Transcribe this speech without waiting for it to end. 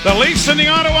The Leafs and the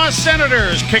Ottawa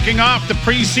Senators kicking off the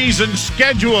preseason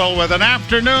schedule with an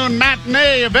afternoon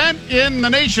matinee event in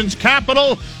the nation's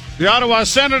capital. The Ottawa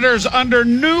Senators under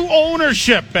new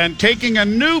ownership and taking a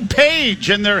new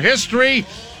page in their history.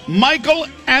 Michael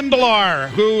Andlar,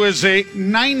 who is a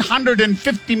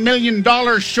 $950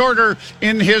 million shorter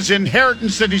in his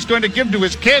inheritance that he's going to give to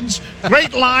his kids.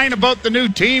 Great line about the new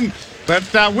team. But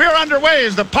we're underway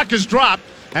as the puck is dropped.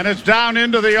 And it's down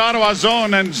into the Ottawa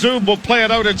zone, and Zub will play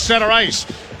it out at center ice.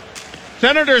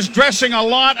 Senators dressing a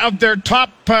lot of their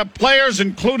top players,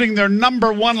 including their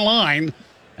number one line.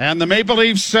 And the Maple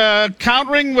Leafs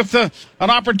countering with an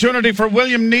opportunity for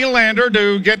William Nylander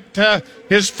to get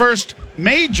his first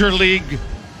major league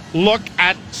look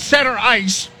at center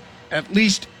ice, at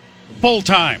least full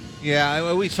time.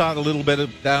 Yeah, we saw it a little bit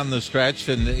down the stretch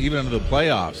and even into the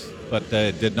playoffs, but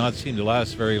it did not seem to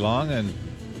last very long. And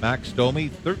Max Domi,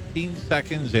 13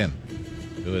 seconds in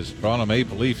to his Toronto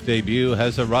Maple Leaf debut,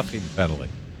 has a roughing penalty.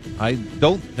 I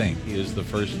don't think he is the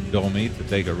first Domi to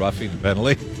take a roughing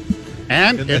penalty.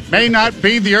 And it may not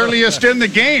be the earliest in the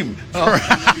game.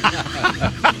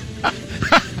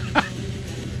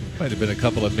 Might have been a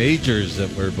couple of majors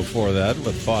that were before that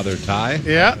with Father Ty.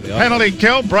 Yeah, penalty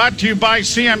kill brought to you by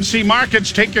CMC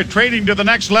Markets. Take your trading to the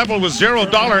next level with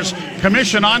 $0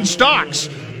 commission on stocks.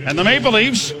 And the Maple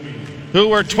Leafs, who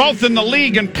were 12th in the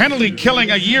league in penalty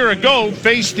killing a year ago,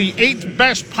 faced the 8th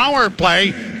best power play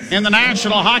in the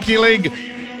National Hockey League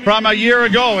from a year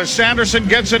ago. As Sanderson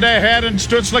gets it ahead and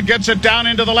Stützle gets it down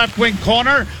into the left wing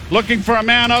corner, looking for a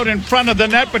man out in front of the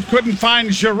net but couldn't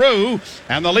find Giroux,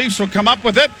 and the Leafs will come up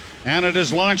with it, and it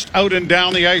is launched out and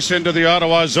down the ice into the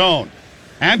Ottawa zone.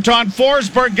 Anton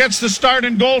Forsberg gets the start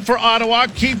in goal for Ottawa.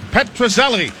 Keith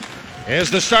Petruzzelli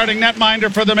is the starting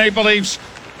netminder for the Maple Leafs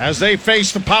as they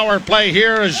face the power play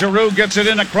here as Giroux gets it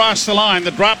in across the line. The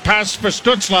drop pass for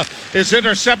Stützle is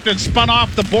intercepted, spun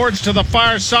off the boards to the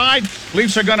far side.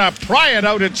 Leafs are going to pry it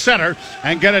out at center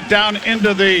and get it down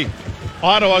into the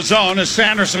Ottawa zone as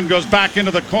Sanderson goes back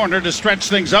into the corner to stretch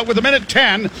things out with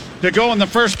 1:10 to go in the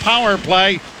first power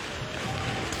play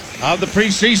of the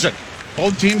preseason.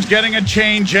 Both teams getting a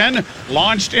change in.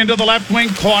 Launched into the left wing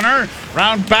corner.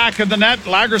 Round back of the net.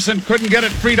 Lagerson couldn't get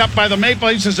it freed up by the Maple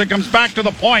Leafs as it comes back to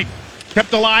the point.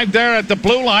 Kept alive there at the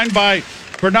blue line by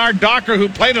Bernard Docker, who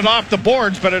played it off the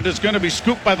boards, but it is going to be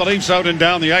scooped by the Leafs out and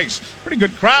down the ice. Pretty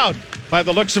good crowd by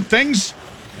the looks of things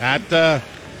at the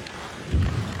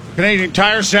Canadian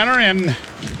Tire Center in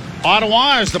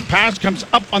Ottawa as the pass comes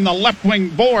up on the left wing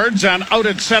boards and out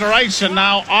at center ice, and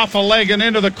now off a leg and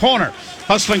into the corner.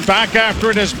 Hustling back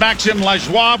after it is Maxime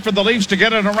Lajoie for the Leafs to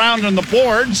get it around on the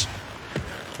boards.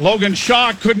 Logan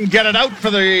Shaw couldn't get it out for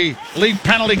the Leaf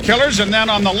penalty killers, and then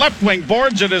on the left wing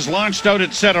boards it is launched out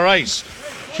at center ice.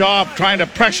 Shaw trying to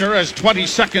pressure as 20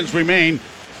 seconds remain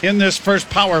in this first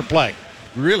power play.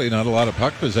 Really not a lot of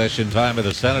puck possession time of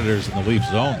the Senators in the Leaf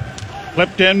zone.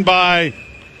 Flipped in by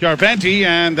Jarventi,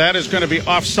 and that is going to be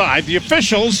offside. The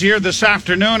officials here this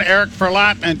afternoon, Eric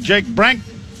Ferlat and Jake Brink,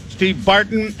 Steve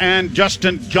Barton and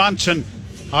Justin Johnson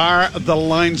are the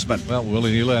linesmen. Well,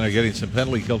 Willie Nylander getting some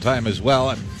penalty kill time as well.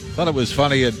 I thought it was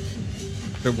funny at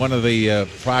one of the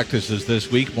practices this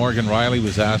week, Morgan Riley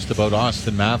was asked about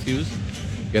Austin Matthews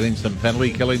getting some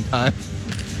penalty killing time.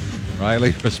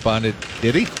 Riley responded,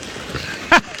 did he?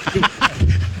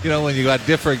 You know, when you got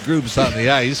different groups on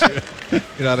the ice, you're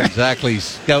not exactly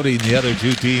scouting the other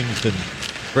two teams in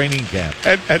training camp.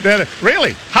 And then,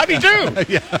 really? How'd he do?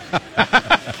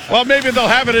 Well, maybe they'll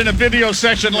have it in a video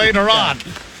session later on.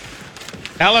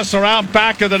 Ellis around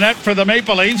back of the net for the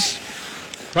Maple Leafs.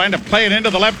 Trying to play it into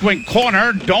the left wing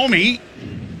corner. Domi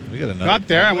got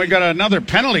there, and we got another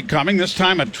penalty coming, this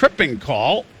time a tripping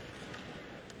call.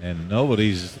 And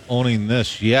nobody's owning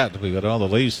this yet. We've got all the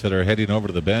Leafs that are heading over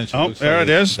to the bench. Oh, there it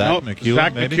is. Zach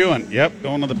McEwen. Yep,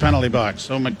 going to the penalty box.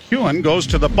 So McEwen goes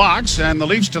to the box, and the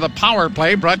Leafs to the power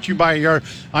play, brought to you by your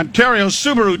Ontario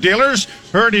Subaru dealers.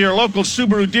 Hurry to your local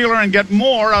Subaru dealer and get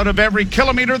more out of every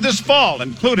kilometer this fall,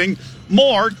 including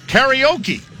more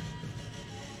karaoke.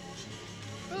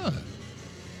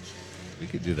 We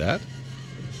could do that.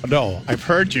 No, I've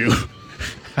heard you.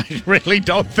 I really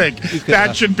don't think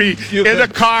that should be in a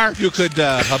car. You could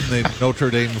hum the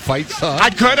Notre Dame fight song. I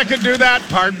could do that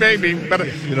part, maybe, but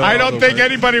I don't think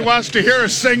anybody wants to hear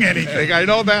us sing anything. I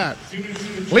know that.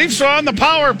 Leafs are on the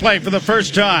power play for the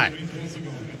first time.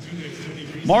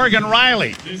 Morgan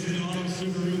Riley,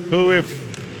 who, if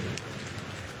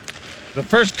the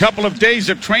first couple of days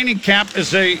of training camp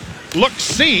is a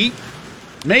look-see,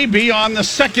 may be on the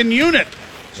second unit,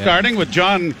 starting with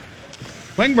John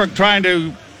Klingberg trying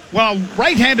to,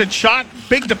 right-handed shot,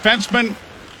 big defenseman,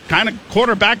 kind of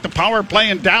quarterbacked the power play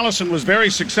in Dallas and was very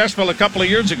successful a couple of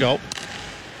years ago.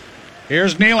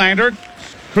 Here's Nylander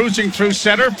cruising through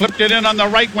center, flipped it in on the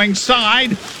right wing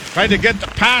side, tried to get the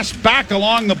pass back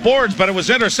along the boards, but it was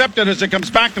intercepted as it comes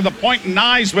back to the point, and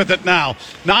Nyes with it now.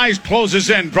 Nyes closes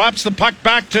in, drops the puck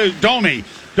back to Domi.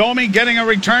 Domi getting a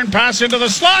return pass into the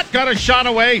slot, got a shot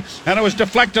away, and it was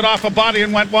deflected off a body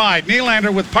and went wide.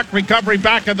 Nylander with puck recovery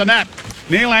back of the net.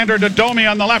 Nylander to Domi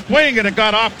on the left wing, and it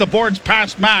got off the boards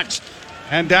past Max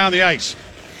and down the ice.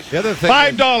 The other thing,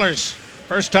 $5.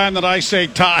 First time that I say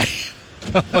tie.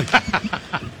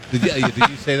 Did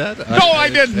you say that? No, I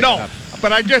didn't. No,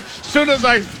 but I just as soon as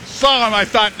I saw him, I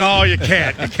thought, no, you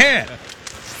can't. You can't.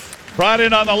 Brought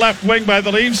in on the left wing by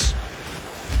the Leafs.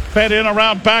 Fed in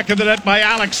around back of the net by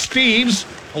Alex Steeves.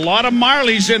 A lot of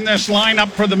Marlies in this lineup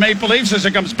for the Maple Leafs as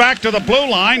it comes back to the blue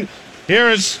line. Here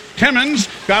is Timmins.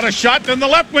 Got a shot in the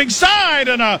left wing side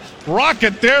and a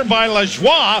rocket there by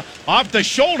Lajoie off the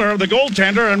shoulder of the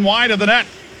goaltender and wide of the net.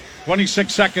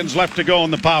 26 seconds left to go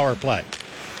in the power play.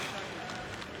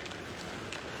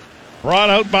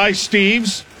 Brought out by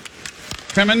Steeves.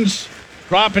 Timmins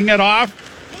dropping it off.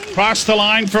 Cross the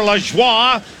line for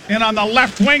Lajoie. In on the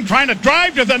left wing, trying to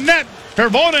drive to the net.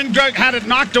 Tervonen had it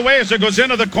knocked away as it goes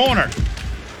into the corner.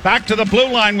 Back to the blue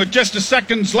line with just a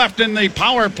seconds left in the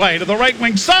power play. To the right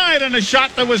wing side, and a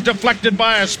shot that was deflected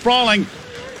by a sprawling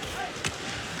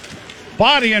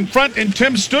body in front in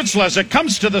Tim Stützle. As it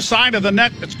comes to the side of the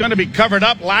net, it's going to be covered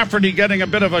up. Lafferty getting a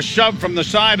bit of a shove from the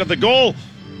side of the goal.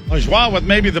 Lajoie with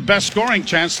maybe the best scoring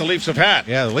chance the Leafs have had.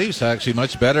 Yeah, the Leafs actually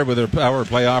much better with their power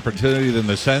play opportunity than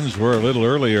the Sens were a little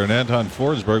earlier, and Anton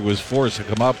Forsberg was forced to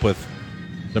come up with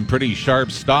some pretty sharp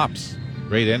stops.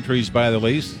 Great entries by the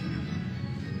Leafs.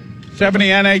 70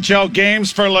 NHL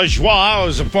games for Lajoie,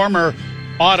 who's a former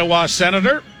Ottawa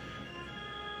Senator.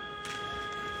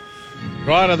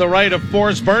 Draw to the right of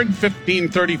Forsberg,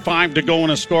 15:35 to go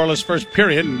in a scoreless first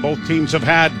period, and both teams have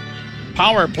had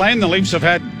power play, and the Leafs have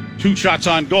had 2 shots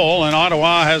on goal, and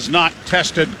Ottawa has not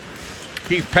tested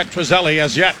Keith Petruzzelli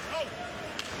as yet.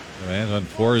 Anton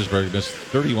Forsberg missed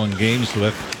 31 games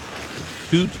with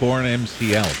 2 torn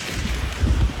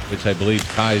MCLs, which I believe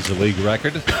ties the league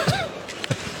record.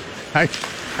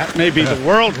 That may be the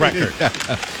world record.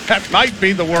 That might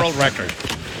be the world record.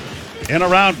 In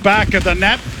around back of the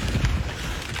net.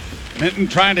 Minton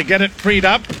trying to get it freed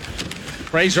up.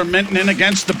 Fraser Minton in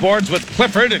against the boards with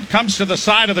Clifford. It comes to the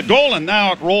side of the goal, and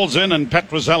now it rolls in, and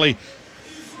Petruzzelli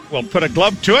will put a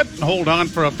glove to it and hold on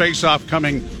for a face-off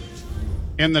coming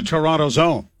in the Toronto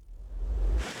zone.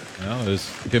 Well, as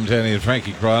Tim Tenney and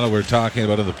Frankie Corrado were talking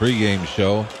about in the pregame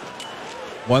show,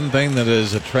 one thing that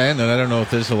is a trend, and I don't know if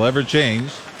this will ever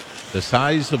change, the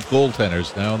size of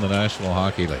goaltenders now in the National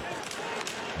Hockey League.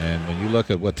 And when you look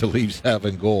at what the Leafs have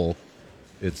in goal,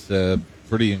 it's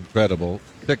pretty incredible.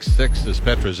 6'6" is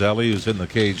Petruzzelli, who's in the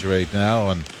cage right now,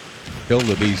 and he'll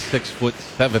be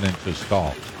 6'7"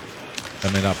 tall.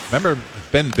 Coming up. Remember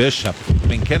Ben Bishop? I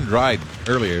mean, Ken Dryden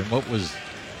earlier.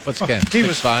 What's Ken? He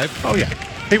was 6'5"? Oh, yeah.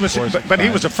 He was, but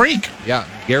he was a freak. Yeah.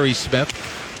 Gary Smith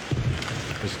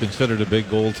was considered a big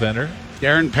goaltender.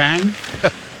 Darren Pang.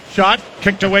 Shot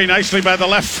kicked away nicely by the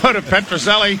left foot of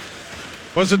Petruzzelli.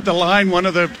 Wasn't the line one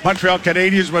of the Montreal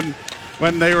Canadiens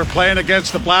when they were playing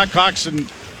against the Blackhawks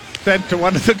and said to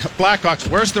one of the Blackhawks,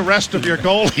 "Where's the rest of your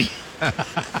goalie?"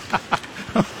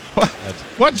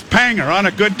 What's Panger on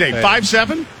a good day?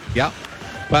 5'7"? Yeah.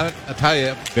 But I'll tell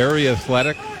you, very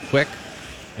athletic, quick.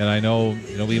 And I know,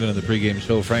 even in the pregame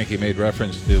show, Frankie made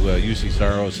reference to UC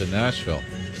Saros in Nashville.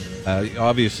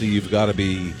 Obviously, you've got to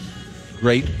be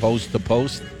great post to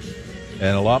post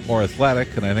and a lot more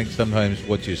athletic. And I think sometimes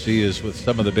what you see is with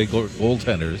some of the big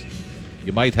goaltenders,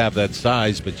 you might have that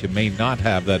size, but you may not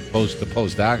have that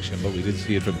post-to-post action. But we did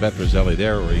see it from Petruzzelli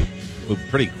there, where he moved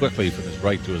pretty quickly from his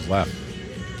right to his left.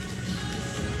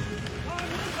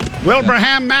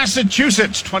 Wilbraham,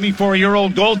 Massachusetts,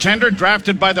 24-year-old goaltender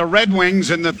drafted by the Red Wings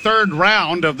in the 3rd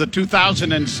round of the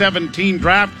 2017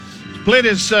 draft. Split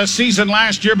his season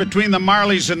last year between the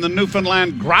Marlies and the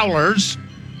Newfoundland Growlers.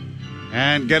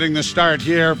 And getting the start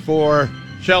here for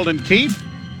Sheldon Keefe.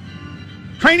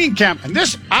 Training camp. And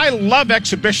I love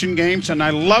exhibition games, and I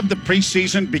love the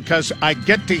preseason because I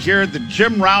get to hear the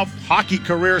Jim Ralph hockey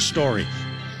career stories.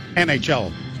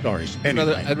 NHL stories.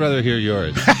 Anyway. I'd rather hear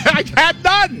yours. I had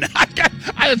none.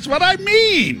 That's what I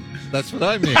mean. That's what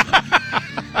I mean.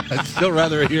 I'd still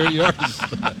rather hear yours.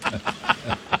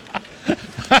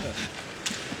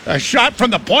 A shot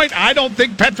from the point. I don't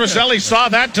think Petruzzelli saw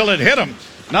that till it hit him.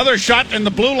 Another shot in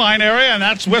the blue line area, and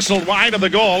that's whistled wide of the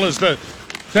goal as the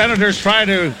Senators try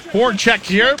to forecheck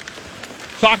here.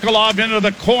 Sokolov into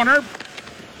the corner.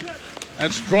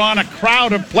 That's drawn a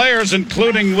crowd of players,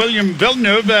 including William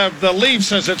Villeneuve of the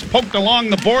Leafs, as it's poked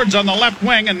along the boards on the left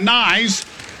wing, and Nyes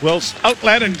will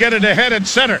outlet and get it ahead at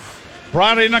center.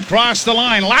 Brought in across the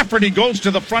line. Lafferty goes to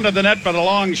the front of the net, but a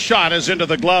long shot is into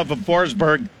the glove of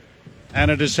Forsberg, and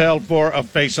it is held for a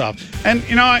face-off. And,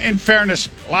 you know, in fairness,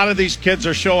 a lot of these kids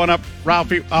are showing up.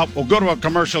 Ralphie, we'll go to a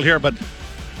commercial here, but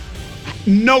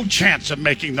no chance of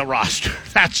making the roster.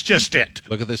 That's just it.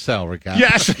 Look at the salary cap.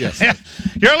 Yes. Yes.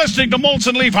 You're listening to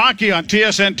Molson Leaf Hockey on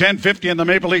TSN 1050 and the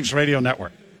Maple Leafs Radio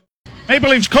Network. Maple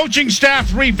Leafs coaching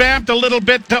staff revamped a little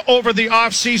bit over the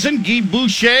offseason. Guy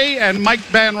Boucher and Mike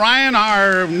Van Ryan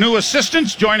are new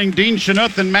assistants, joining Dean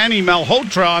Chenoth and Manny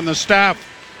Malhotra on the staff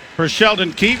for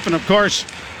Sheldon Keefe. And, of course,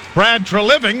 Brad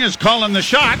Treliving is calling the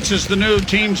shots as the new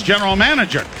team's general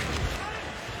manager.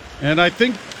 And I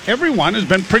think everyone has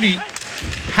been pretty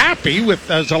happy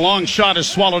with, as a long shot is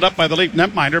swallowed up by the Leaf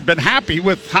netminder, been happy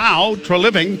with how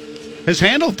Treliving has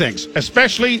handled things,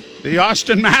 especially the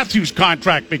Austin Matthews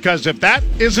contract, because if that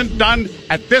isn't done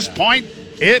at this point,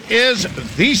 it is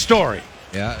the story.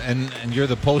 Yeah, and you're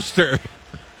the poster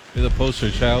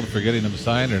child for getting him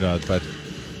signed or not, but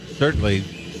certainly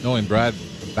knowing Brad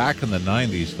back in the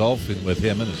 90s, golfing with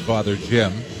him and his father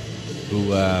Jim, who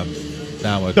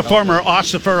now the former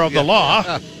ossifer of the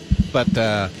law, but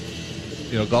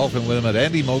golfing with him at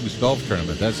Andy Moog's golf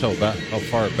tournament. That's how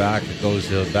far back it goes,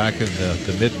 back in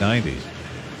the mid-90s,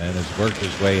 and has worked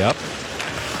his way up.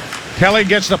 Kelly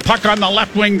gets the puck on the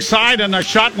left wing side, and the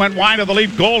shot went wide of the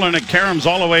Leaf goal, and it caroms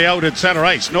all the way out at center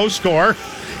ice. No score.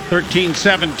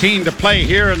 13-17 to play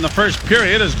here in the first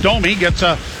period as Domi gets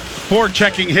a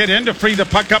forechecking hit in to free the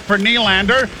puck up for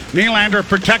Nylander. Nylander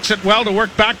protects it well to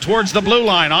work back towards the blue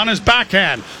line on his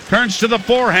backhand. Turns to the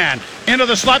forehand. Into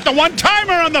the slot. The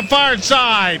one-timer on the far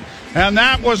side. And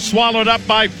that was swallowed up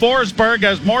by Forsberg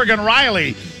as Morgan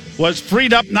Riley was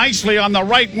freed up nicely on the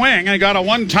right wing and got a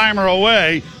one-timer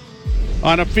away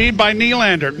on a feed by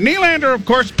Nylander. Nylander, of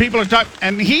course, people are talking,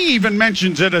 and he even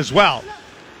mentions it as well.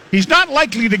 He's not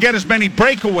likely to get as many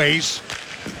breakaways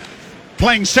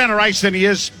playing center ice than he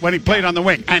is when he played on the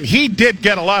wing. And he did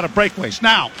get a lot of breakaways.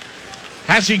 Now,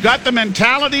 has he got the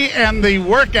mentality and the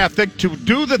work ethic to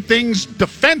do the things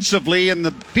defensively in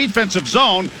the defensive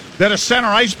zone that a center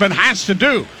iceman has to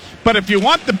do? But if you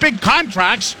want the big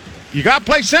contracts, you got to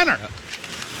play center.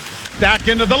 Back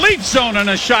into the Leaf zone, and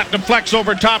a shot deflects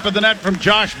over top of the net from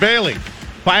Josh Bailey.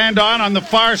 Fanned on the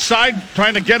far side,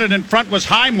 trying to get it in front was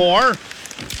Highmore.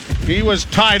 He was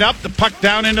tied up. The puck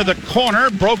down into the corner.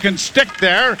 Broken stick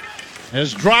there.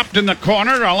 Is dropped in the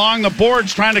corner along the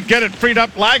boards, trying to get it freed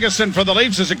up. Lagesson for the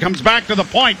Leafs as it comes back to the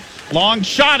point. Long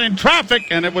shot in traffic,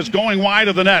 and it was going wide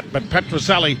of the net. But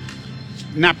Petroselli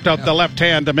snapped out the left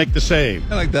hand to make the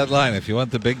save. I like that line. If you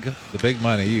want the big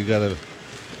money, you got to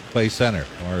play center,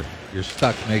 or you're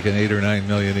stuck making $8 or $9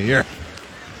 million a year.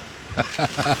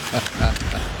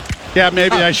 Yeah,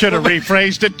 maybe I should have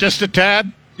rephrased it just a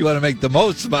tad. You want to make the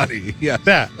most money. Yeah.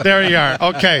 There you are.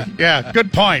 Okay. Yeah.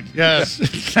 Good point. Yes.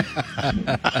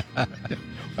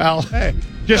 Well,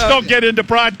 just don't get into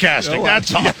broadcasting.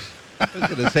 That's all. I was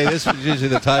going to say, this was usually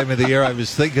the time of the year I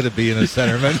was thinking of being a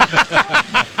centerman.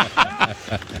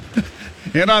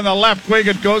 In on the left wing,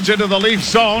 it goes into the Leaf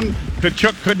zone.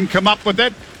 Tkachuk couldn't come up with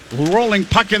it. Rolling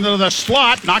puck into the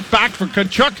slot. Knocked back for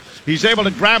Tkachuk. He's able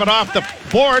to grab it off the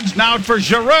boards. Now for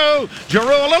Giroux. Giroux,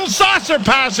 a little saucer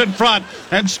pass in front.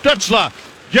 And Stützle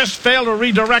just failed to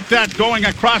redirect that going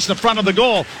across the front of the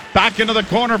goal. Back into the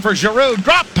corner for Giroux.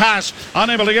 Drop pass.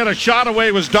 Unable to get a shot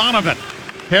away was Donovan.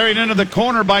 Carried into the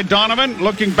corner by Donovan.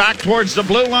 Looking back towards the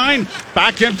blue line.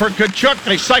 Back in for Tkachuk.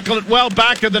 They cycle it well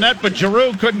back of the net, but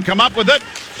Giroux couldn't come up with it.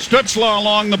 Stützle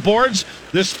along the boards.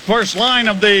 This first line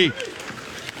of the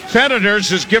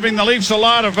Senators is giving the Leafs a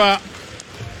lot of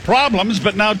problems,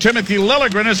 but now Timothy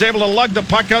Liljegren is able to lug the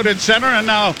puck out at center, and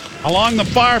now along the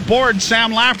far board,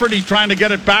 Sam Lafferty trying to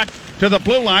get it back to the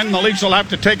blue line, and the Leafs will have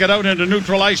to take it out into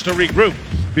neutral ice to regroup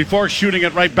before shooting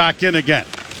it right back in again.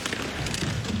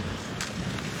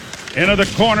 Into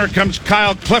the corner comes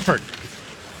Kyle Clifford.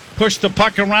 Push the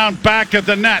puck around back of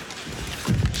the net.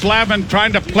 Slavin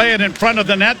trying to play it in front of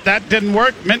the net. That didn't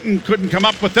work. Minton couldn't come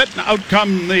up with it. And out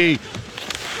come the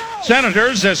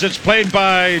Senators as it's played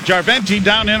by Jarventi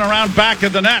down in around back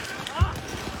of the net.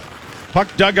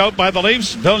 Puck dug out by the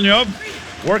Leafs. Villeneuve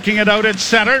working it out at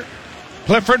center.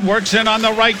 Clifford works in on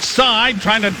the right side,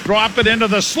 trying to drop it into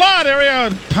the slot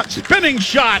area. Spinning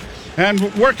shot.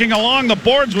 And working along the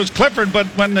boards was Clifford, but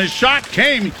when the shot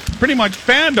came, pretty much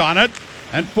fanned on it.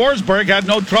 And Forsberg had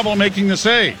no trouble making the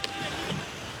save.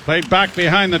 Played back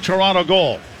behind the Toronto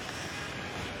goal.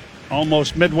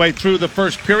 Almost midway through the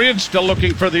first period, still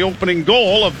looking for the opening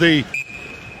goal of the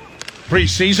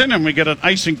preseason, and we get an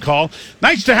icing call.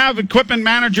 Nice to have equipment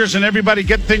managers and everybody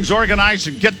get things organized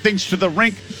and get things to the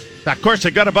rink. Of course,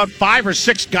 they got about 5 or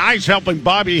 6 guys helping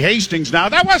Bobby Hastings now.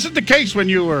 That wasn't the case when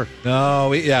you were... No,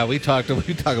 we talk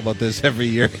about this every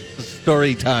year.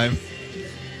 Story time.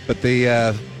 But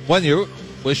the one year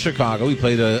with Chicago, we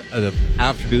played an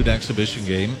afternoon exhibition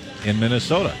game in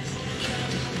Minnesota.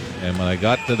 And when I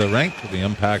got to the rink, we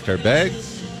unpacked our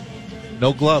bags.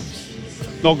 No gloves.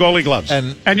 No goalie gloves.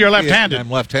 And you're left-handed.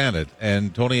 I'm left-handed.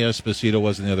 And Tony Esposito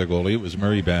wasn't the other goalie. It was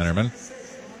Murray Bannerman.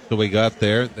 So we got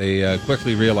there. They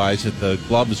quickly realized that the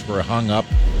gloves were hung up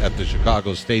at the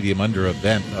Chicago Stadium under a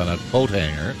vent on a coat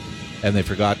hanger, and they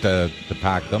forgot to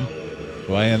pack them.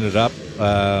 So I ended up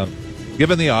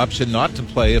given the option not to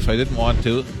play if I didn't want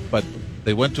to, but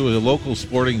they went to a local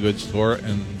sporting goods store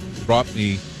and brought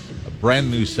me a brand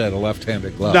new set of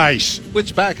left-handed gloves. Nice.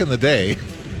 Which back in the day...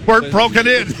 weren't broken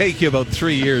in. It would take you about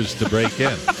 3 years to break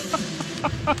in.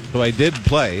 So I did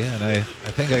play, and I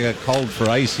think I got called for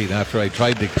icing after I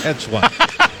tried to catch one.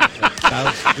 That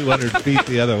bounced 200 feet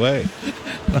the other way.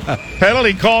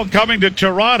 Penalty call coming to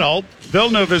Toronto.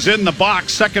 Villeneuve is in the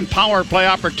box. Second power play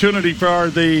opportunity for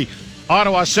the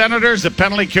Ottawa Senators. The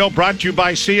penalty kill brought to you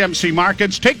by CMC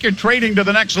Markets. Take your trading to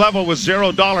the next level with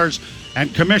 $0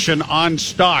 and commission on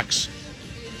stocks.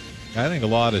 I think a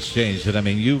lot has changed. And I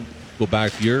mean, you go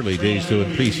back to the early days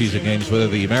doing preseason games, whether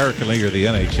the American League or the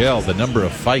NHL, the number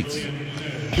of fights.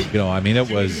 You know, I mean,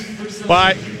 it was...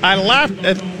 But I laughed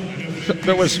at...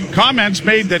 There was comments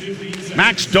made that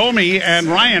Max Domi and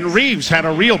Ryan Reeves had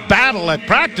a real battle at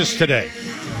practice today.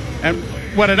 And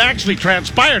what had actually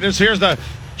transpired is here's the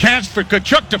chance for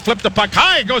Tkachuk to flip the puck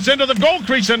high. It goes into the goal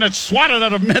crease and it's swatted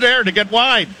out of midair to get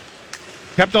wide.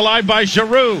 Kept alive by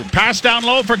Giroux. Pass down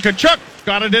low for Tkachuk.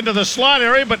 Got it into the slot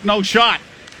area, but no shot.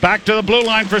 Back to the blue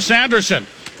line for Sanderson.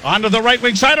 Onto the right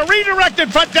wing side. A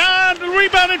redirected front down.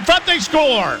 Rebound in front. They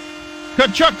score.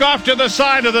 Tkachuk off to the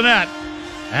side of the net.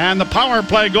 And the power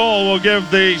play goal will give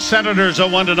the Senators a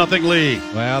 1-0 lead.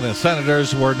 Well, the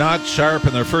Senators were not sharp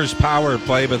in their first power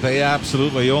play, but they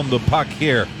absolutely owned the puck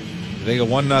here. They got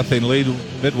 1-0 lead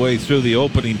midway through the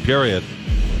opening period.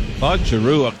 Claude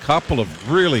Giroux, a couple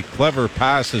of really clever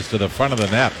passes to the front of the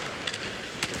net.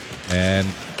 And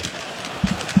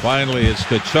finally, it's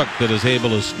Tkachuk that is able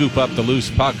to scoop up the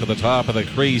loose puck at the top of the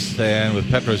crease, and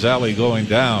with Petrozelli going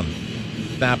down,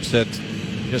 snaps it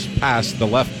just past the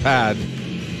left pad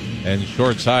and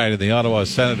short side, and the Ottawa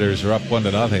Senators are up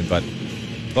 1-0. But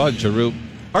Claude Giroux,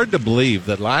 hard to believe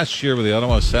that last year with the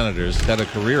Ottawa Senators set a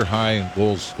career high in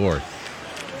goals scored,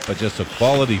 but just a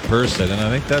quality person, and I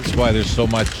think that's why there's so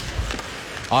much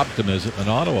optimism in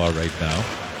Ottawa right now.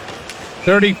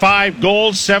 35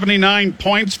 goals, 79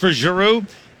 points for Giroux.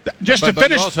 Just to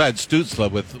finish, you also had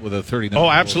Stützle with a 39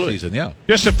 goal season. Yeah.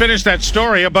 Just to finish that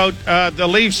story about the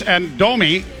Leafs and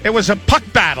Domi, it was a puck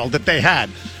battle that they had.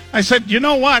 I said, you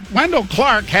know what? Wendell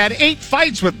Clark had 8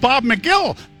 fights with Bob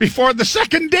McGill before the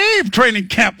second day of training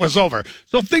camp was over.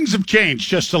 So things have changed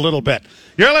just a little bit.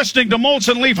 You're listening to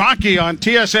Molson Leaf Hockey on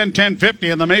TSN 1050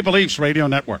 and the Maple Leafs Radio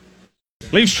Network.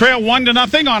 Leafs trail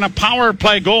 1-0 on a power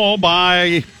play goal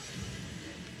by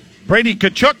Brady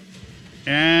Tkachuk,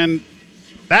 and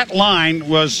that line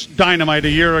was dynamite a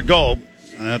year ago.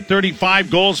 35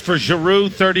 goals for Giroux,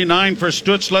 39 for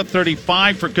Stützle,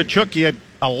 35 for Tkachuk. He had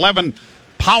 11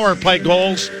 power play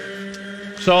goals.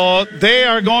 So they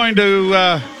are going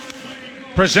to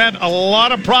present a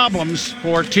lot of problems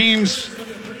for teams,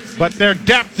 but their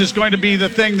depth is going to be the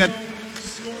thing that...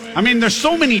 I mean, there's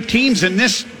so many teams in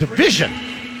this division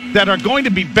that are going to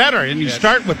be better, and you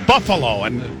start with Buffalo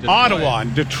and Detroit. Ottawa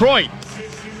and Detroit.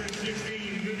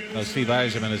 Now, Steve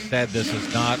Yzerman has said this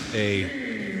is not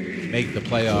a make the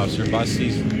playoffs or bust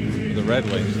season for the Red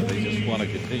Wings, and they just want to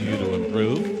continue to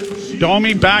improve.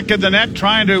 Domi back in the net,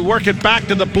 trying to work it back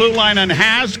to the blue line, and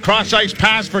has cross-ice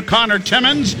pass for Connor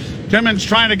Timmins. Timmins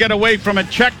trying to get away from a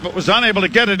check, but was unable to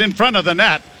get it in front of the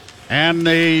net. And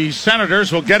the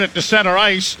Senators will get it to center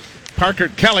ice. Parker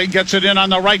Kelly gets it in on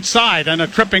the right side, and a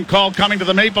tripping call coming to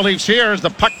the Maple Leafs here as the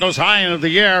puck goes high into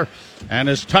the air and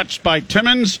is touched by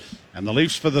Timmins. And the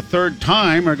Leafs, for the third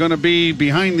time, are going to be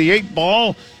behind the 8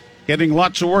 ball, getting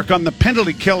lots of work on the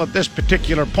penalty kill at this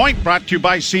particular point. Brought to you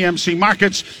by CMC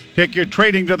Markets. Take your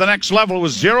trading to the next level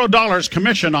with $0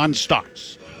 commission on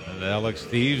stocks. And Alex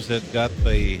Steeves that got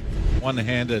the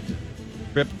one-handed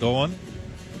trip going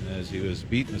as he was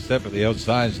beaten a step at the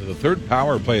outside. So the third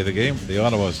power play of the game for the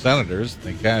Ottawa Senators.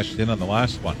 They cashed in on the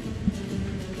last one.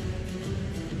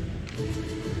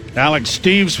 Alex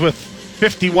Steeves with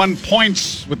 51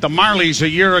 points with the Marlies a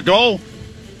year ago.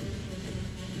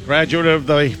 graduate of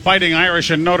the Fighting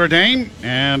Irish in Notre Dame,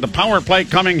 and the power play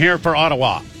coming here for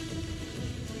Ottawa.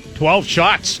 12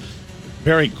 shots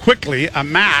very quickly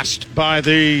amassed by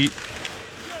the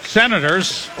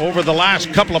Senators over the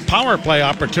last couple of power play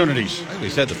opportunities. We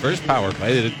said the first power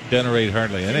play, they didn't generate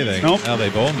hardly anything. Nope. Now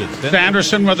they've owned it since.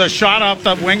 Sanderson with a shot off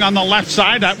the wing on the left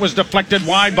side. That was deflected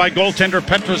wide by goaltender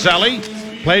Petrozelli.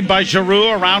 Played by Giroux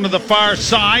around to the far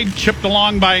side. Chipped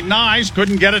along by Nyes.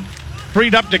 Couldn't get it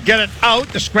freed up to get it out.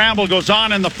 The scramble goes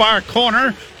on in the far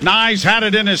corner. Nyes had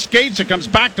it in his skates. It comes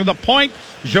back to the point.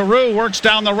 Giroux works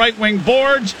down the right wing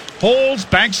boards, holds,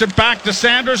 banks it back to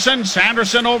Sanderson.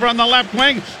 Sanderson over on the left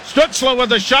wing. Stutzla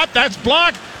with a shot. That's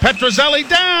blocked. Petrozelli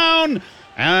down.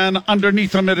 And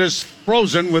underneath him it is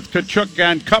frozen with Tkachuk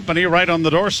and company right on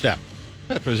the doorstep.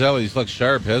 Petrozelli's looked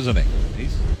sharp, hasn't he?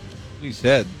 He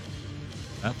said,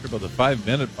 after about the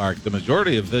 5-minute mark, the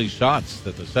majority of these shots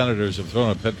that the Senators have thrown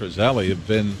at Petrozelli have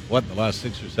been, in the last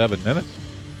 6 or 7 minutes?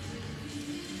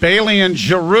 Bailey and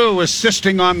Giroux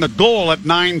assisting on the goal at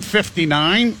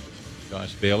 9:59.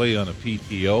 Josh Bailey on a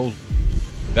PTO.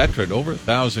 Veteran, over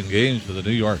 1,000 games for the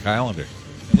New York Islanders.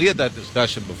 We had that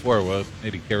discussion before. We'll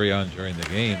maybe carry on during the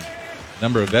game. A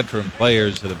number of veteran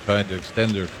players that have tried to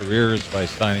extend their careers by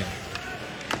signing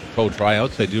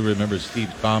co-tryouts. I do remember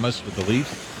Steve Thomas with the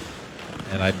Leafs.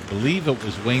 And I believe it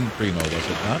was Wayne Primo, was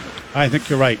it not? I think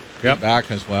you're right. Yep. Back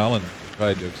as well and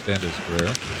tried to extend his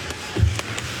career.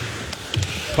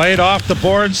 Played off the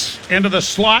boards into the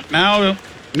slot now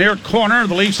near corner.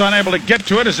 The Leafs unable to get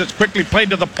to it as it's quickly played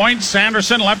to the point.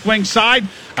 Sanderson, left wing side.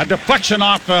 A deflection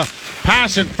off a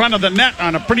pass in front of the net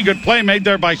on a pretty good play made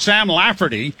there by Sam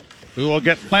Lafferty, who will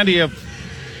get plenty of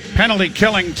penalty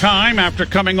killing time after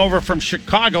coming over from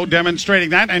Chicago, demonstrating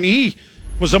that. And he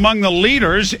was among the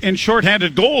leaders in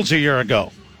shorthanded goals a year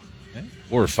ago.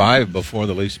 4 or 5 before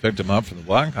the Leafs picked him up from the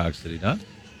Blackhawks, did he not?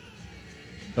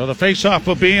 So the face-off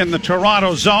will be in the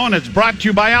Toronto zone. It's brought to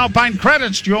you by Alpine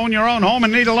Credits. Do you own your own home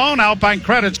and need a loan? Alpine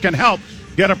Credits can help.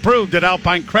 Get approved at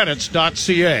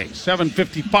alpinecredits.ca.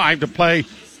 7:55 to play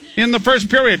in the first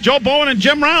period. Joe Bowen and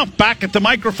Jim Ralph back at the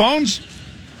microphones,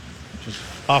 which is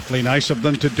awfully nice of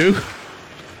them to do.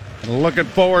 And looking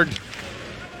forward.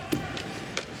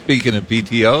 Speaking of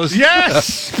PTOs. Yes,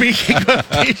 speaking of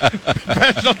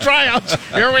professional tryouts,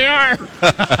 here we are.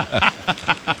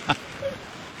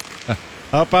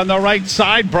 Up on the right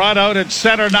side, brought out at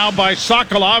center now by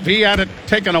Sokolov. He had it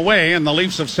taken away, and the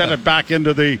Leafs have sent it back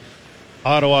into the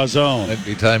Ottawa zone. It'd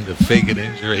be time to fake an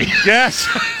injury. Yes.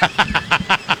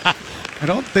 I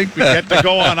don't think we get to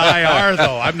go on IR,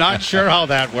 though. I'm not sure how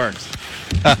that works.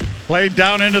 Played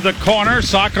down into the corner.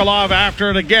 Sokolov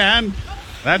after it again.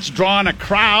 That's drawn a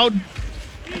crowd.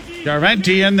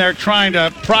 Jarventi in there trying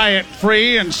to pry it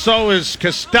free, and so is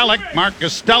Kostelic. Mark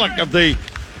Kostelic of the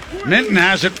Minton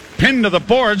has it pinned to the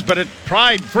boards, but it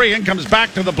pried free and comes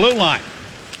back to the blue line.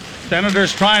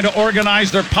 Senators trying to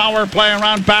organize their power play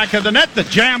around back of the net. The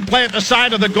jam play at the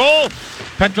side of the goal.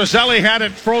 Petrozelli had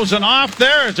it frozen off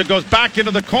there as it goes back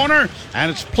into the corner, and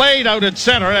it's played out at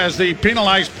center as the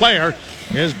penalized player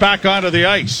is back onto the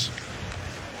ice.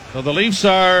 So the Leafs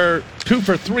are 2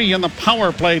 for 3 in the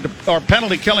power play or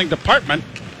penalty killing department,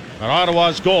 but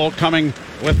Ottawa's goal coming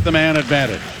with the man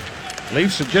advantage.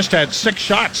 Leafs have just had 6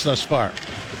 shots thus far.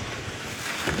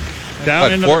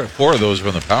 Down into four of those were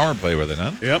in the power play, were they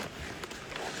not? Yep.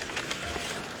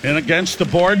 In against the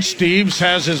board, Steves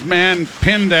has his man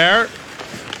pinned there.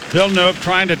 Villeneuve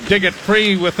trying to dig it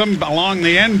free with him along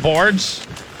the end boards.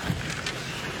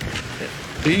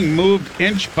 Being moved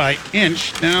inch by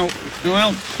inch. Now,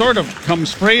 sort of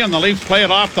comes free, and the Leafs play it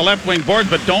off the left wing board,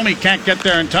 but Domi can't get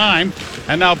there in time.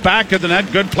 And now back of the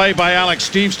net, good play by Alex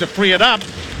Steves to free it up,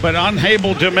 but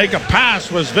unable to make a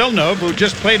pass was Villeneuve, who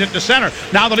just played it to center.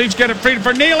 Now the Leafs get it free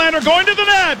for Nylander going to the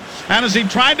net, and as he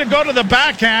tried to go to the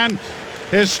backhand,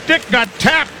 his stick got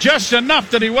tapped just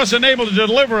enough that he wasn't able to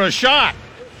deliver a shot.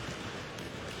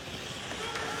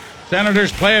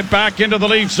 Senators play it back into the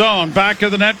Leaf zone. Back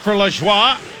of the net for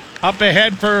Lajoie. Up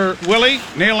ahead for Willie.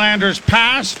 Nylander's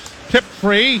pass. Tipped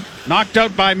free. Knocked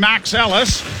out by Max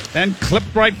Ellis. Then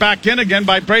clipped right back in again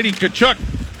by Brady Tkachuk.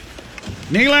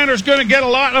 Nylander's going to get a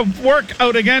lot of work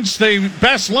out against the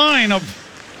best line of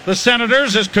the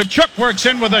Senators as Tkachuk works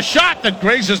in with a shot that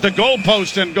grazes the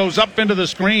goalpost and goes up into the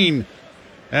screen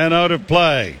and out of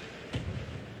play.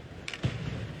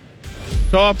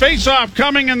 So a face-off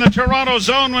coming in the Toronto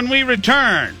zone when we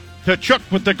return.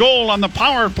 Tkachuk with the goal on the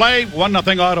power play,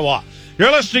 1-0 Ottawa.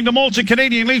 You're listening to Molson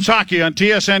Canadian Leafs Hockey on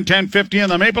TSN 1050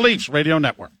 and the Maple Leafs Radio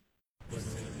Network.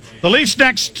 The Leafs'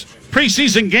 next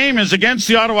preseason game is against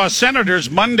the Ottawa Senators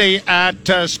Monday at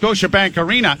Scotiabank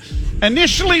Arena.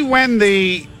 Initially, when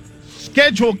the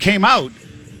schedule came out,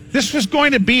 this was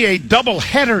going to be a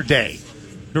double-header day.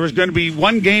 There was going to be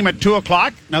one game at 2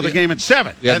 o'clock, another game at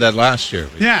 7. Yeah, that last year.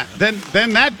 Yeah, then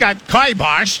that got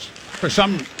kiboshed for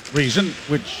some reason,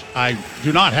 which I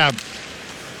do not have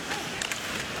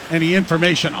any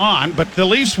information on, but the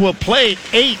Leafs will play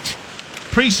 8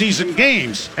 preseason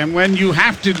games, and when you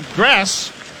have to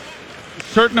dress a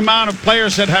certain amount of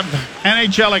players that have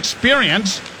NHL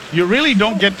experience, you really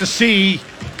don't get to see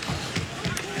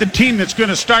the team that's going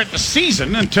to start the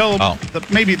season until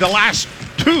maybe the last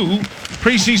 2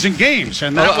 preseason games,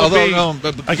 and that will be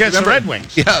against the Red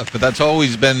Wings. Yeah, but that's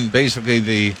always been basically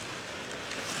the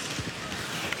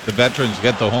veterans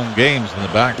get the home games and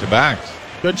the back-to-backs.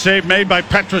 Good save made by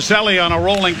Petroselli on a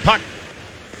rolling puck.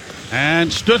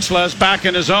 And Stützle is back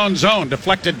in his own zone.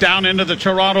 Deflected down into the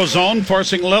Toronto zone,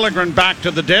 forcing Liljegren back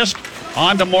to the disc.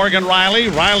 On to Morgan Rielly.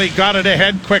 Rielly got it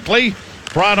ahead quickly.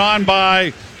 Brought on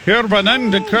by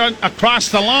Hirvonen across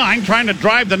the line. Trying to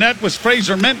drive the net was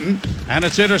Fraser Minton. And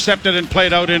it's intercepted and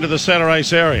played out into the center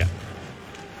ice area.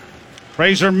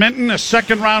 Fraser Minton, a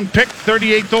second-round pick,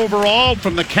 38th overall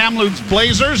from the Kamloops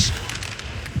Blazers.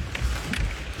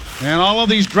 And all of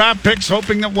these draft picks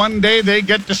hoping that one day they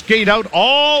get to skate out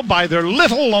all by their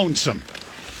little lonesome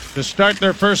to start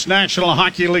their first National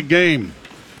Hockey League game.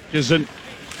 Is an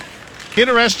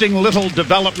interesting little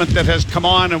development that has come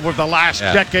on over the last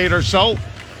decade or so.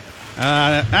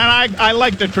 And I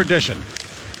like the tradition.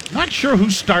 Not sure who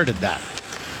started that.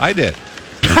 I did.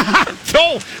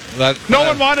 No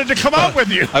one wanted to come out with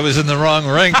you. I was in the wrong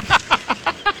rink.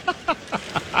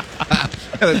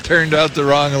 And it turned out the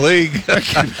wrong league.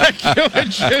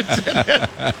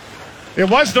 It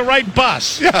was the right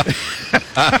bus. Yeah.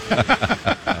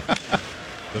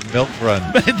 The milk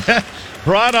run.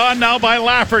 Brought on now by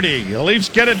Lafferty. The Leafs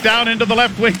get it down into the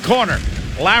left wing corner.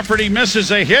 Lafferty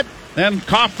misses a hit, then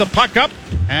coughed the puck up,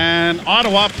 and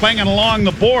Ottawa playing it along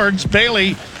the boards.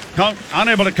 Bailey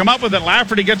unable to come up with it.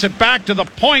 Lafferty gets it back to the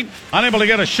point. Unable to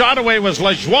get a shot away was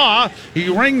Lajoie. He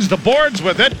rings the boards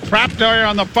with it. Trapped there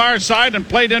on the far side and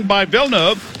played in by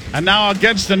Villeneuve. And now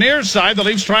against the near side, the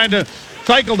Leafs trying to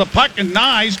cycle the puck, and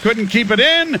Nyes couldn't keep it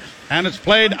in. And it's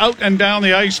played out and down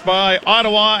the ice by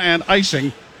Ottawa, and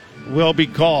icing will be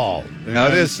called. Now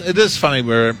it is funny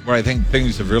where I think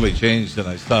things have really changed. And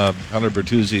I saw Hunter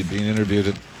Bertuzzi being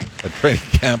interviewed at training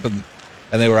camp, and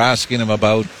they were asking him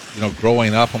about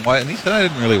growing up and why, and he said, I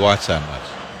didn't really watch that much.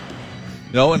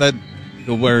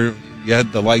 And where you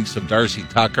had the likes of Darcy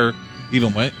Tucker,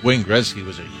 even Wayne Gretzky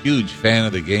was a huge fan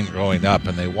of the game growing up,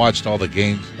 and they watched all the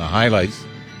games and the highlights.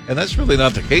 And that's really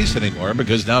not the case anymore,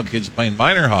 because now kids playing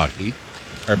minor hockey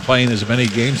are playing as many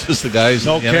games as the guys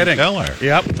in the NHL are.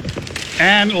 Yep.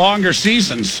 And longer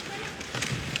seasons.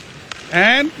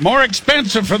 And more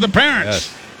expensive for the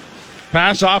parents. Yes.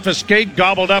 Pass off a skate,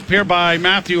 gobbled up here by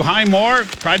Matthew Highmore.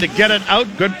 Tried to get it out.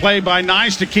 Good play by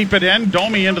Nyes to keep it in.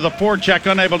 Domi into the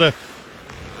forecheck, unable to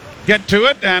get to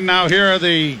it. And now here are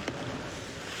the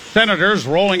Senators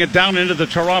rolling it down into the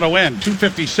Toronto end.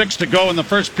 2:56 to go in the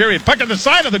first period. Puck at the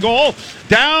side of the goal.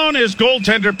 Down is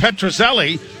goaltender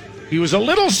Petroselli. He was a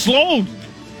little slow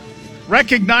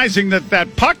recognizing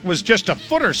that puck was just a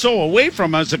foot or so away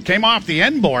from us. It came off the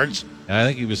end boards. And I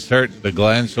think he was starting to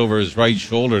glance over his right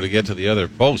shoulder to get to the other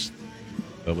post,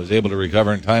 but was able to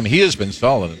recover in time. He has been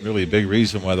solid, and really a big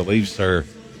reason why the Leafs are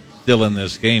still in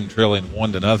this game, trailing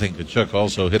 1-0. Kachuk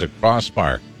also hit a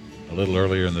crossbar a little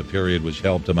earlier in the period, which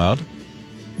helped him out.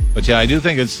 But yeah, I do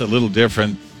think it's a little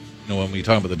different, when we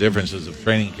talk about the differences of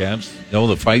training camps.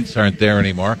 The fights aren't there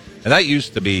anymore. And that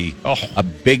used to be a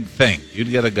big thing. You'd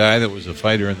get a guy that was a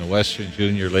fighter in the Western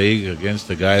Junior League against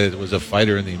a guy that was a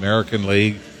fighter in the American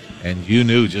League, and you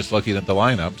knew just looking at the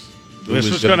lineups this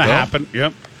was going to happen.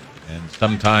 Yep. And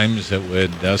sometimes it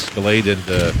would escalate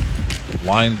into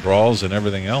line brawls and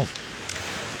everything else.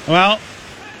 Well,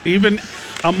 even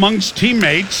amongst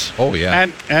teammates. Oh, yeah.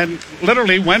 And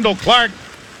literally Wendell Clark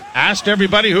asked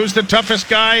everybody who's the toughest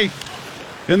guy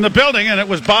in the building, and it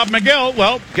was Bob McGill.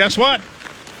 Well, guess what?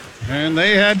 And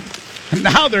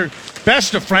now they're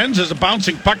best of friends as a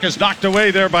bouncing puck is knocked away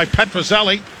there by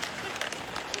Petroselli.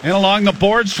 And along the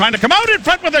boards, trying to come out in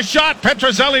front with a shot.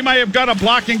 Petroselli may have got a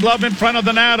blocking glove in front of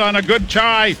the net on a good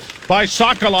try by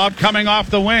Sokolov coming off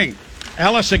the wing.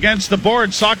 Ellis against the board.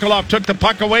 Sokolov took the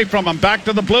puck away from him. Back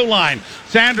to the blue line.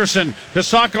 Sanderson to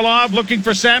Sokolov, looking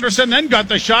for Sanderson, then got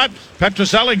the shot.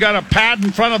 Petroselli got a pad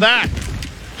in front of that.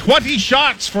 20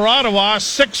 shots for Ottawa,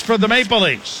 6 for the Maple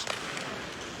Leafs.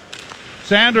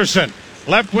 Sanderson,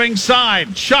 left wing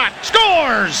side, shot,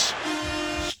 scores!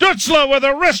 Stützle with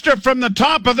a wrister from the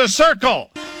top of the circle.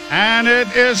 And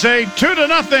it is a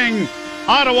 2-0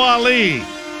 Ottawa lead.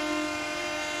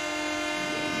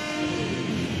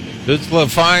 Stutzla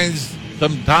finds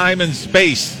some time and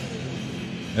space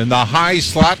in the high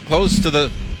slot close to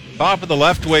the top of the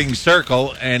left wing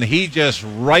circle, and he just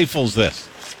rifles this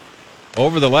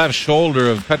over the left shoulder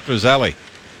of Petrozelli.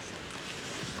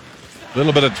 A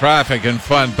little bit of traffic in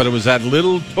front, but it was that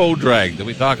little toe drag that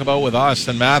we talk about with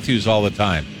Austin Matthews all the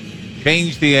time.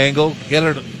 Change the angle, get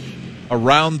it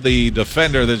around the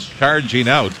defender that's charging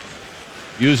out,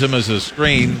 use him as a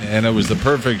screen, and it was the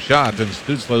perfect shot. And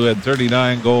Stutzla, who had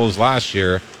 39 goals last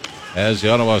year, as the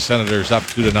Ottawa Senators up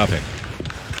 2-0.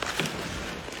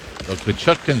 So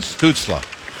Tkachuk and Stutzla.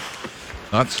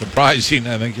 Not surprising.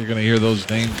 I think you're going to hear those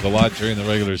names a lot during the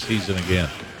regular season again.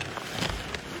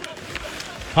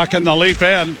 Puck in the Leaf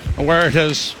end, where it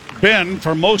has been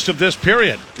for most of this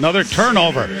period. Another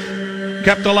turnover.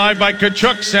 Kept alive by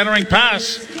Tkachuk, centering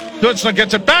pass. Stutzla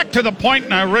gets it back to the point,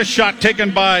 and a wrist shot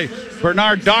taken by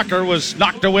Bernard Docker was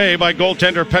knocked away by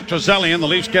goaltender Petrozelli, and the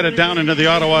Leafs get it down into the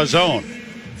Ottawa zone.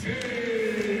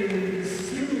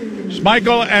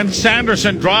 Schmeichel and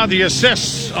Sanderson draw the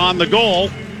assists on the goal.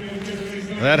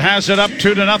 That has it up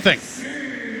 2-0.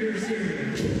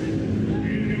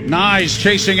 Nyes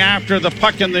chasing after the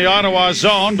puck in the Ottawa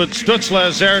zone, but Stutzla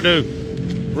is there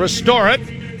to restore it.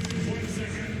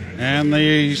 And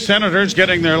the Senators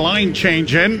getting their line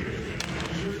change in.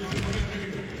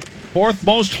 Fourth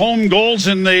most home goals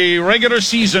in the regular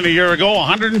season a year ago,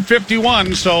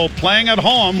 151. So playing at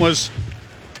home was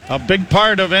a big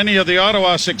part of any of the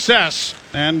Ottawa success,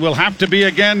 and will have to be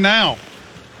again now.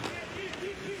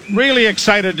 Really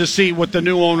excited to see what the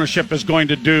new ownership is going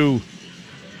to do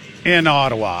in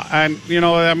Ottawa. And,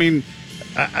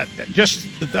 just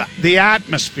the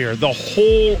atmosphere, the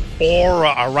whole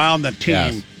aura around the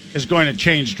team is going to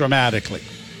change dramatically.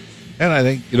 And I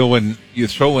think, when you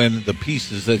throw in the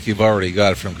pieces that you've already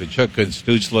got from Tkachuk and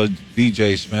Stutzla,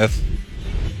 DJ Smith,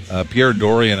 Pierre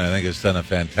Dorian, I think, has done a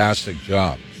fantastic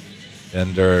job.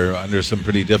 And they're under some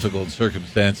pretty difficult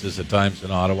circumstances at times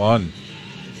in Ottawa. And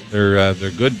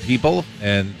they're good people,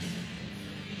 and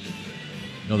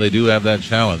they do have that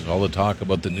challenge. All the talk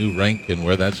about the new rink and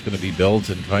where that's going to be built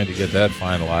and trying to get that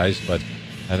finalized. But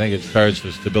I think it starts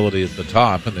with stability at the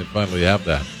top, and they finally have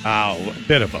that. A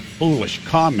bit of a foolish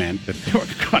comment that they were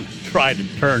going to try to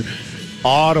turn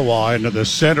Ottawa into the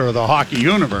center of the hockey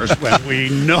universe when we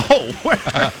know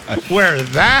where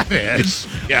that is.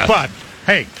 Yes. But,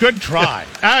 hey, good try.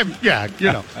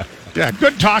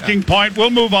 Good talking point. We'll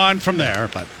move on from there.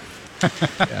 But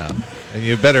and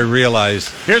you better realize.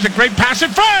 Here's a great pass in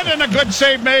front, and a good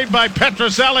save made by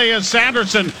Petrozelli as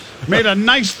Sanderson made a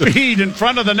nice feed in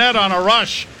front of the net on a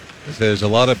rush. There's a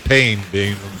lot of pain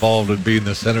being involved in being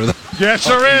the center of the Yes,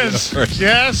 there is. Universe.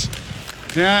 Yes.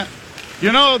 Yeah.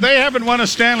 They haven't won a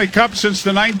Stanley Cup since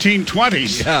the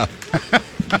 1920s. Yeah.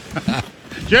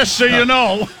 Just so you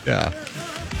know. Yeah.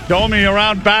 Domi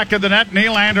around back of the net.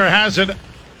 Nylander has it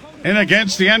in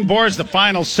against the end boards. The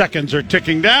final seconds are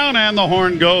ticking down, and the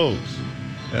horn goes.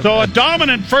 So a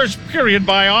dominant first period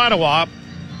by Ottawa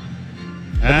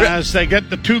as they get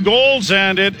the 2 goals,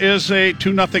 and it is a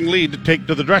 2-0 lead to take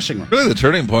to the dressing room. Really, the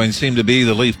turning point seemed to be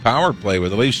the Leaf power play, where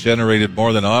the Leafs generated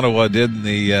more than Ottawa did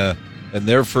in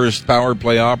their first power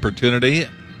play opportunity.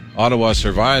 Ottawa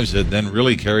survives it, then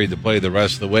really carried the play the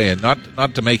rest of the way. And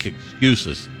not to make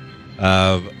excuses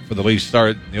for the Leafs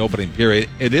start in the opening period.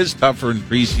 It is tougher in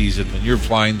preseason when you're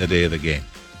flying the day of the game.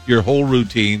 Your whole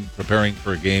routine preparing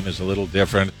for a game is a little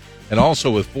different. And also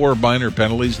with 4 minor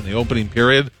penalties in the opening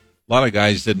period, a lot of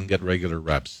guys didn't get regular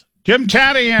reps. Jim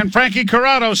Taddy and Frankie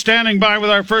Corrado standing by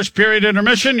with our first period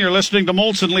intermission. You're listening to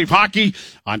Molson Leaf Hockey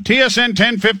on TSN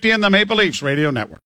 1050 and the Maple Leafs Radio Network.